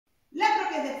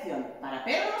propiocepción para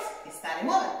perros está de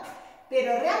moda,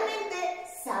 pero ¿realmente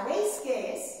sabéis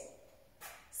qué es?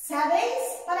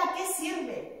 ¿Sabéis para qué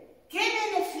sirve? ¿Qué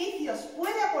beneficios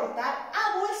puede aportar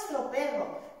a vuestro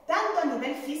perro, tanto a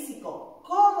nivel físico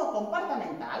como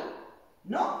comportamental?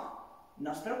 ¿No?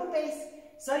 No os preocupéis.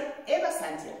 Soy Eva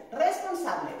Sánchez,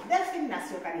 responsable del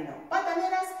gimnasio canino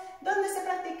Pataneras, donde se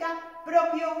practica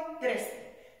propio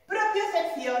 3C,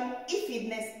 propiocepción y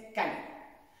fitness canino.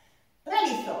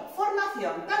 Realizo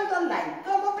formación tanto online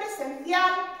como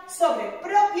presencial sobre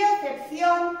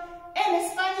propiocepción en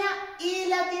España y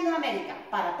Latinoamérica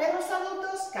para perros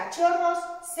adultos, cachorros,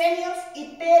 seniors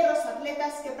y perros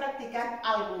atletas que practican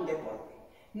algún deporte.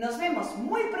 Nos vemos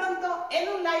muy pronto en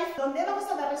un live donde vamos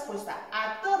a dar respuesta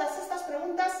a todas estas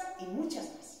preguntas y muchas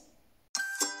más.